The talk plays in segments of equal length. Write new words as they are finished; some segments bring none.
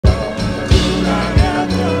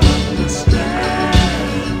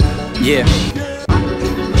Yeah.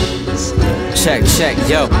 Check,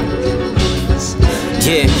 yo.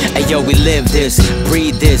 Yeah, ayo, we live this,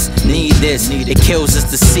 breathe this, need this. It kills us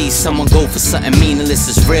to see someone go for something meaningless.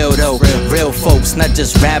 It's real though, real folks, not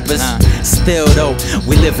just rappers. Still though,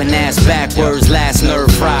 we living ass backwards, last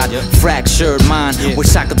nerve fried, fractured mind.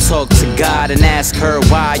 Wish I could talk to God and ask her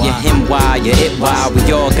why, you him why, you it why.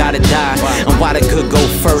 We all gotta die, and why the good go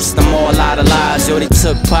first. I'm all out of lies. Yo, they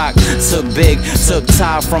took Pac, took Big, took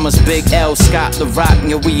Ty from us, Big L, Scott, The Rock.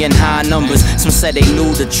 Yeah, we in high numbers. Some said they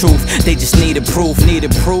knew the truth, they just needed proof.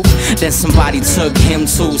 Then somebody took him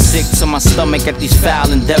too. Sick to my stomach at these foul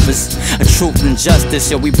endeavors of truth and justice.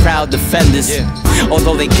 Yo, we proud defenders.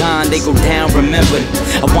 Although they gone, they go down remembered.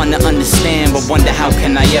 I wanna understand, but wonder how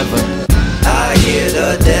can I ever. I hear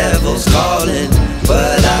the devils calling,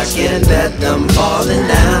 but I can bet them falling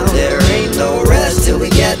down. There ain't no rest till we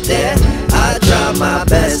get there. I try my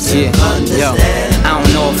best to understand. Yo, I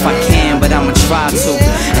don't know if I can, but I'ma try to.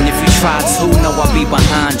 And if you try to, know I'll be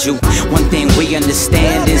behind you. One thing we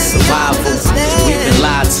understand is survival. We've been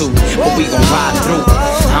lied to, but we gon' ride through.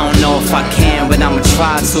 I don't know if I can, but I'ma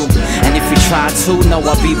try to. And if you try to, know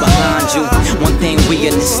I'll be behind you. One thing we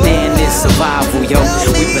understand is survival, yo.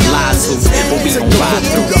 We've been lied to, but we gon' ride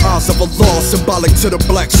through. The eyes of a law, symbolic to the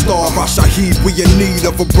black star. Rashahid, we in need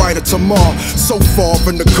of a brighter tomorrow. So far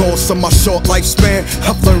in the course of my short lifespan,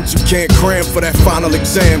 I've learned you can't cram for that final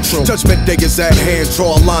exam. Judgment day is at hand,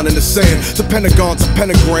 draw a line in the sand. The Pentagon's a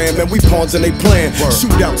pentagram, and we pawns in they plan.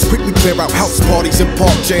 Shootouts, quickly clear out house parties and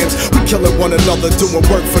park jams. We killing one another, doing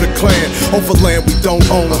work for the clan. Over land we don't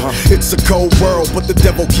own. It's a cold world, but the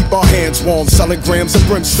devil keep our hands warm. Selling grams of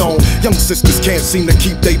brimstone. Young sisters can't seem to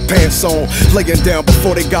keep their pants on. Laying down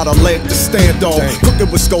before they got a leg to stand on.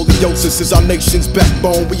 Cooking with scoliosis is our nation's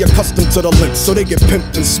backbone. We accustomed to the lips, so they get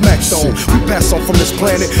pimped and smacked on. We pass on from this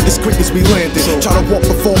planet as quick as we landed. Try to walk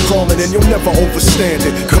before crawling and you'll never overstand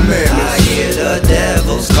it. Commandments. I hear the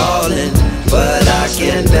devils calling, but I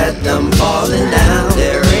can bet them falling down.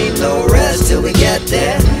 There ain't no rest till we get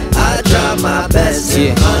there. I try my best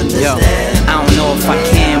to understand. Yo, I don't know if I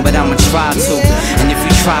can, but I'ma try to. And if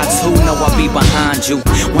you try to, know I'll be behind you.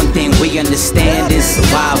 One thing we understand is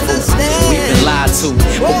survival. We've been lied to,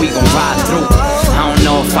 but we gon' ride through. I don't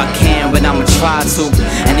know if I can, but I'ma try to.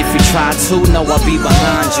 And if you try to, know I'll be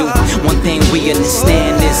behind you. One thing we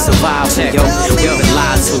understand is survival, yo. We've been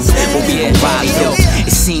lied to, but we gon' ride through.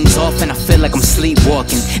 It seems often I feel like I'm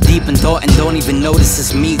sleepwalking, deep in thought and don't even notice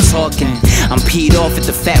it's me talking. I'm peed off at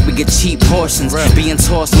the fact we get cheap portions, being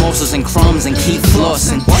tossed morsels and crumbs and keep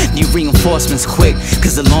flossing. Need reinforcements quick,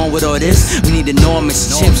 cause along with all this, we need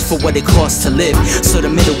enormous chips for what it costs to live. So the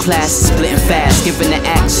middle class is splitting fast, given the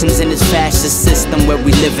actions in this fascist system where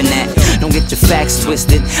we living at. Don't get your facts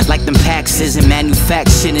twisted, like them Paxes and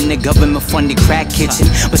manufactured in the government funded crack kitchen.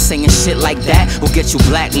 But saying shit like that will get you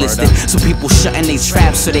blacklisted. So people shutting they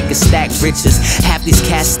traps so they can stack riches. Half these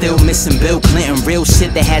cats still missing Bill Clinton, real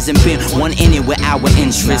shit that hasn't been one in it with our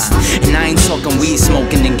interest. And I ain't talking weed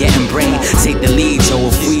smoking and getting brain. Take the lead, yo,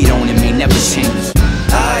 if we don't, it may never change.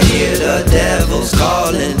 I hear the devils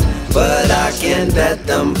calling, but I can bet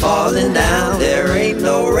them falling down. There ain't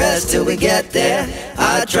no rest till we get there.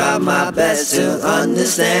 I try my best to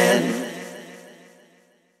understand.